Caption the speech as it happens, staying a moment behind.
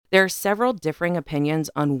There are several differing opinions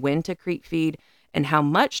on when to creep feed and how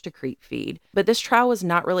much to creep feed, but this trial was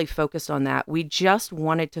not really focused on that. We just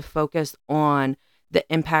wanted to focus on the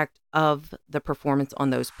impact of the performance on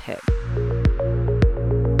those pigs.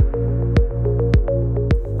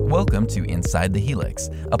 Welcome to Inside the Helix,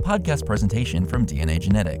 a podcast presentation from DNA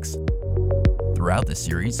Genetics. Throughout this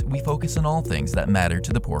series, we focus on all things that matter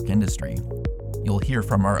to the pork industry. You'll hear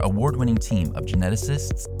from our award-winning team of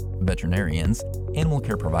geneticists, veterinarians, animal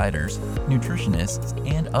care providers, nutritionists,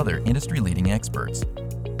 and other industry-leading experts.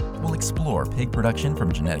 We'll explore pig production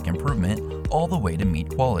from genetic improvement all the way to meat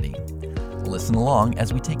quality. Listen along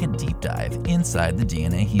as we take a deep dive inside the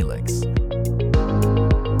DNA helix.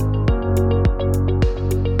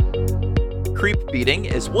 Creep feeding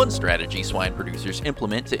is one strategy swine producers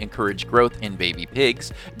implement to encourage growth in baby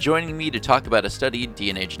pigs. Joining me to talk about a study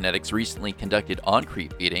DNA Genetics recently conducted on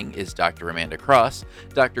creep feeding is Dr. Amanda Cross.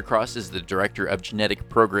 Dr. Cross is the Director of Genetic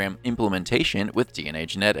Program Implementation with DNA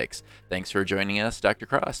Genetics. Thanks for joining us, Dr.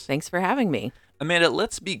 Cross. Thanks for having me. Amanda,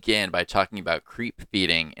 let's begin by talking about creep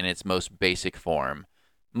feeding in its most basic form.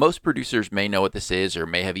 Most producers may know what this is or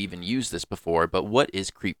may have even used this before, but what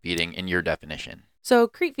is creep feeding in your definition? So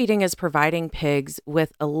creep feeding is providing pigs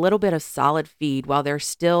with a little bit of solid feed while they're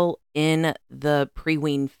still in the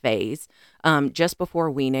pre-wean phase, just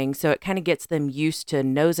before weaning. So it kind of gets them used to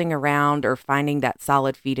nosing around or finding that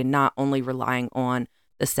solid feed and not only relying on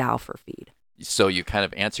the sow for feed. So you kind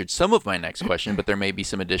of answered some of my next question, but there may be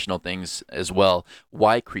some additional things as well.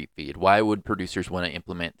 Why creep feed? Why would producers want to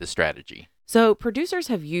implement this strategy? So producers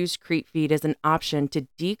have used creep feed as an option to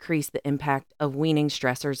decrease the impact of weaning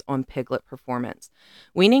stressors on piglet performance.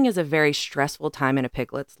 Weaning is a very stressful time in a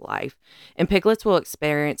piglet's life, and piglets will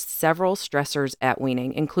experience several stressors at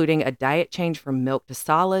weaning, including a diet change from milk to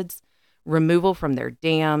solids, removal from their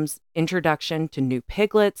dams, introduction to new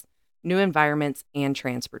piglets, new environments, and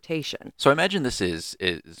transportation. So I imagine this is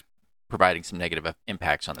providing some negative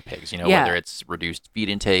impacts on the pigs, Yeah. whether it's reduced feed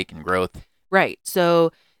intake and growth. Right.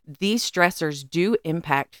 So these stressors do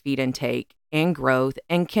impact feed intake and growth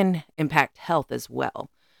and can impact health as well.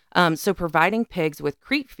 So providing pigs with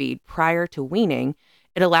creep feed prior to weaning,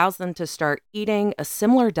 it allows them to start eating a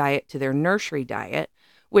similar diet to their nursery diet,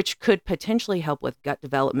 which could potentially help with gut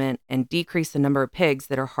development and decrease the number of pigs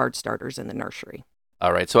that are hard starters in the nursery.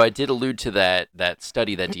 All right, so I did allude to that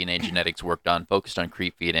study that DNA Genetics worked on, focused on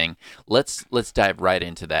creep feeding. Let's dive right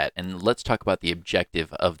into that, and let's talk about the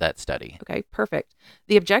objective of that study. Okay, perfect.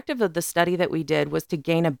 The objective of the study that we did was to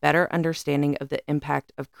gain a better understanding of the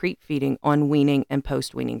impact of creep feeding on weaning and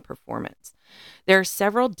post-weaning performance. There are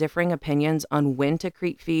several differing opinions on when to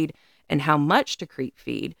creep feed and how much to creep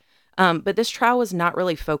feed, but this trial was not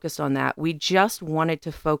really focused on that. We just wanted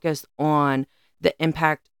to focus on the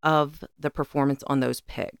impact of the performance on those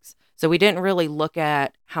pigs. So we didn't really look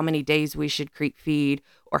at how many days we should creep feed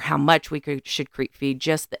or how much should creep feed,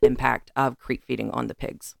 just the impact of creep feeding on the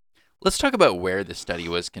pigs. Let's talk about where the study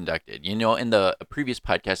was conducted. In the previous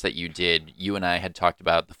podcast that you did, you and I had talked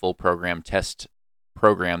about the full program test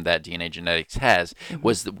program that DNA Genetics has.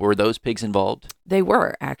 Were those pigs involved? They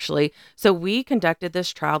were, actually. So we conducted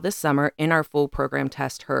this trial this summer in our full program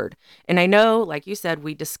test herd. And I know, like you said,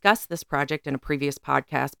 we discussed this project in a previous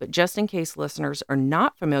podcast, but just in case listeners are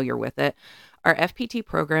not familiar with it, our FPT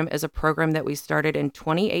program is a program that we started in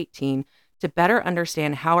 2018 to better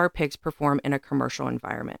understand how our pigs perform in a commercial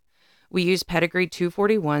environment. We use pedigree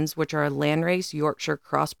 241s, which are a landrace Yorkshire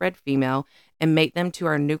crossbred female, and mate them to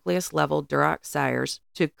our nucleus-level Duroc sires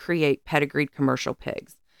to create pedigreed commercial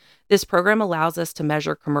pigs. This program allows us to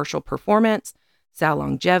measure commercial performance, sow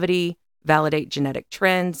longevity, validate genetic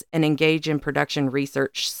trends, and engage in production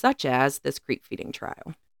research such as this creep feeding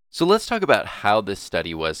trial. So let's talk about how this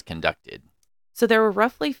study was conducted. So there were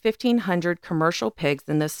roughly 1,500 commercial pigs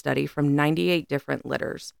in this study from 98 different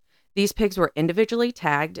litters. These pigs were individually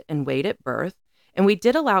tagged and weighed at birth, and we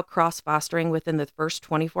did allow cross-fostering within the first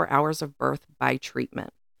 24 hours of birth by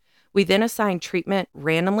treatment. We then assigned treatment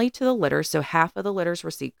randomly to the litters, so half of the litters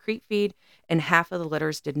received creep feed and half of the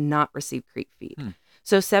litters did not receive creep feed.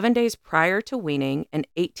 So 7 days prior to weaning, an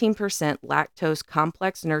 18% lactose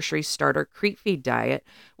complex nursery starter creep feed diet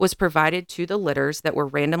was provided to the litters that were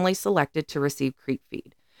randomly selected to receive creep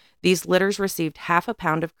feed. These litters received half a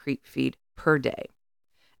pound of creep feed per day.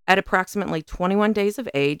 At approximately 21 days of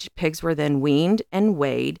age, pigs were then weaned and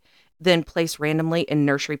weighed, then placed randomly in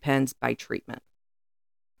nursery pens by treatment.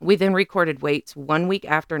 We then recorded weights 1 week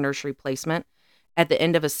after nursery placement, at the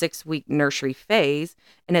end of a 6-week nursery phase,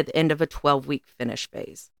 and at the end of a 12-week finish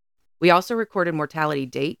phase. We also recorded mortality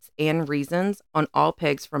dates and reasons on all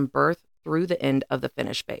pigs from birth through the end of the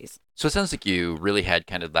finish phase. So it sounds like you really had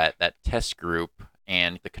kind of that test group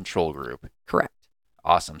and the control group. Correct.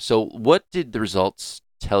 Awesome. So what did the results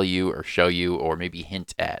tell you or show you or maybe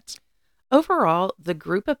hint at? Overall, the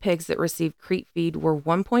group of pigs that received creep feed were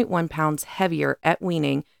 1.1 pounds heavier at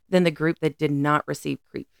weaning than the group that did not receive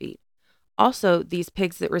creep feed. Also, these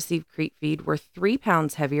pigs that received creep feed were 3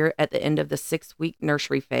 pounds heavier at the end of the 6-week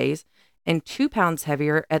nursery phase and 2 pounds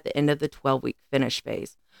heavier at the end of the 12-week finish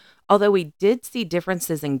phase. Although we did see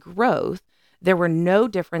differences in growth, there were no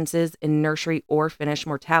differences in nursery or finish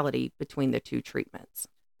mortality between the two treatments.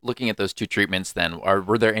 Looking at those two treatments then,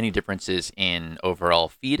 were there any differences in overall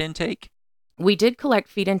feed intake? We did collect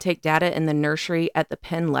feed intake data in the nursery at the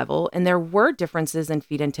pen level, and there were differences in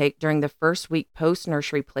feed intake during the first week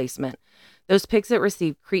post-nursery placement. Those pigs that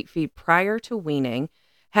received creep feed prior to weaning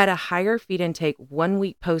had a higher feed intake 1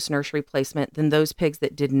 week post-nursery placement than those pigs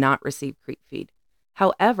that did not receive creep feed.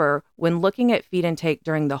 However, when looking at feed intake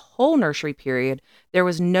during the whole nursery period, there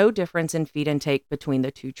was no difference in feed intake between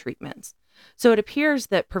the two treatments. So it appears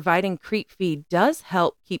that providing creep feed does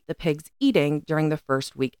help keep the pigs eating during the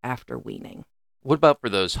first week after weaning. What about for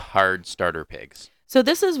those hard starter pigs? So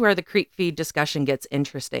this is where the creep feed discussion gets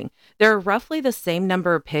interesting. There are roughly the same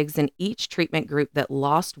number of pigs in each treatment group that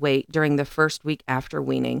lost weight during the first week after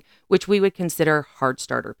weaning, which we would consider hard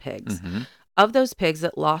starter pigs. Mm-hmm. Of those pigs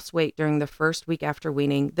that lost weight during the first week after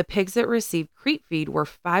weaning, the pigs that received creep feed were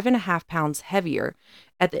 5.5 pounds heavier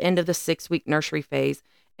at the end of the 6-week nursery phase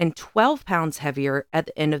and 12 pounds heavier at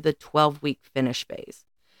the end of the 12-week finish phase.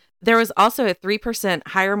 There was also a 3%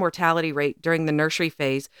 higher mortality rate during the nursery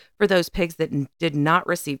phase for those pigs that did not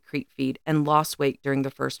receive creep feed and lost weight during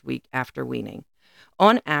the first week after weaning.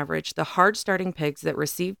 On average, the hard starting pigs that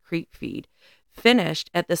received creep feed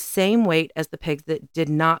finished at the same weight as the pigs that did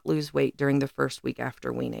not lose weight during the first week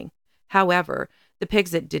after weaning. However, the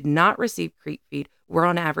pigs that did not receive creep feed were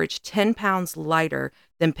on average 10 pounds lighter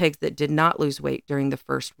than pigs that did not lose weight during the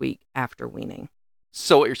first week after weaning.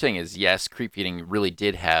 So what you're saying is, yes, creep feeding really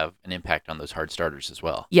did have an impact on those hard starters as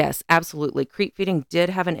well. Yes, absolutely. Creep feeding did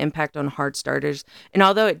have an impact on hard starters. And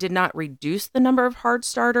although it did not reduce the number of hard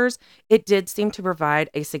starters, it did seem to provide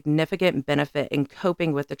a significant benefit in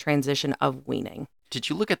coping with the transition of weaning. Did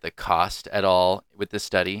you look at the cost at all with this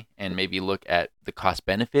study and maybe look at the cost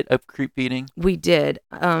benefit of creep feeding? We did.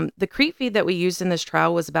 The creep feed that we used in this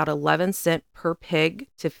trial was about 11 cents per pig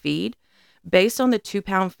to feed. Based on the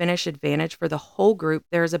 2-pound finish advantage for the whole group,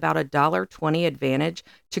 there is about a $1.20 advantage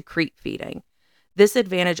to creep feeding. This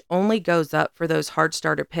advantage only goes up for those hard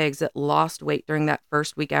starter pigs that lost weight during that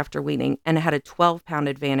first week after weaning and had a 12-pound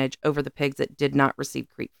advantage over the pigs that did not receive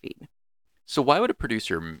creep feed. So why would a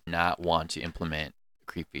producer not want to implement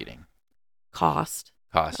creep feeding? Cost.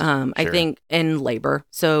 Sure. I think in labor.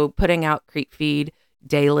 So putting out creep feed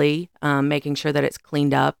daily, making sure that it's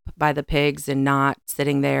cleaned up by the pigs and not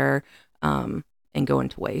sitting there and going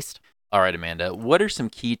to waste. All right, Amanda, what are some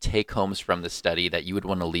key take-homes from the study that you would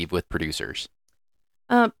want to leave with producers?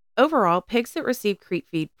 Overall, pigs that received creep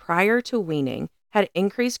feed prior to weaning had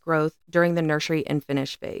increased growth during the nursery and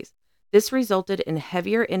finish phase. This resulted in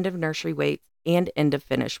heavier end of nursery weights and end of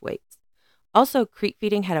finish weights. Also, creep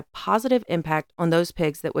feeding had a positive impact on those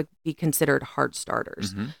pigs that would be considered hard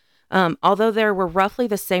starters. Mm-hmm. Although there were roughly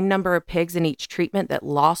the same number of pigs in each treatment that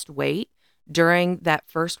lost weight during that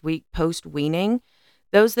first week post-weaning,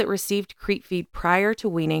 those that received creep feed prior to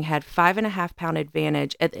weaning had 5.5 pound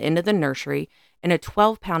advantage at the end of the nursery and a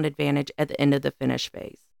 12-pound advantage at the end of the finish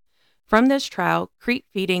phase. From this trial, creep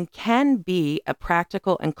feeding can be a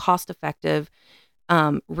practical and cost-effective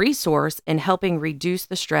resource in helping reduce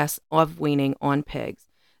the stress of weaning on pigs.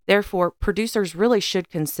 Therefore, producers really should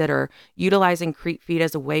consider utilizing creep feed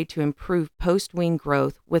as a way to improve post-wean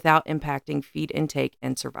growth without impacting feed intake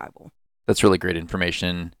and survival. That's really great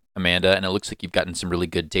information, Amanda, and it looks like you've gotten some really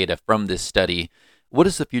good data from this study. What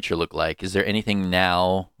does the future look like? Is there anything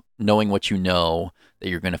now, knowing what you know, that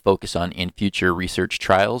you're going to focus on in future research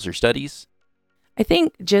trials or studies? I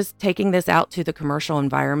think just taking this out to the commercial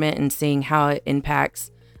environment and seeing how it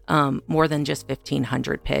impacts more than just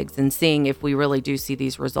 1,500 pigs and seeing if we really do see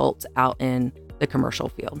these results out in the commercial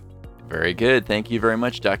field. Very good. Thank you very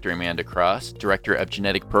much, Dr. Amanda Cross, Director of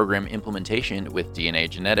Genetic Program Implementation with DNA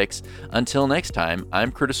Genetics. Until next time,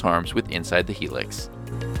 I'm Curtis Harms with Inside the Helix.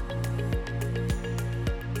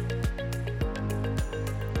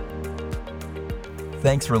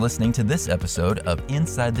 Thanks for listening to this episode of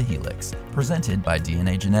Inside the Helix, presented by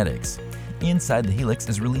DNA Genetics. Inside the Helix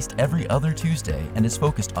is released every other Tuesday and is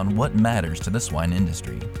focused on what matters to the swine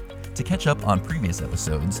industry. To catch up on previous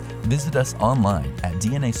episodes, visit us online at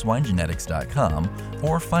dnaswinegenetics.com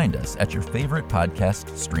or find us at your favorite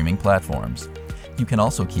podcast streaming platforms. You can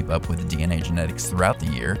also keep up with DNA genetics throughout the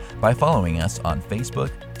year by following us on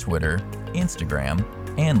Facebook, Twitter, Instagram,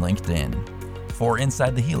 and LinkedIn. For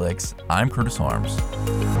Inside the Helix, I'm Curtis Harms.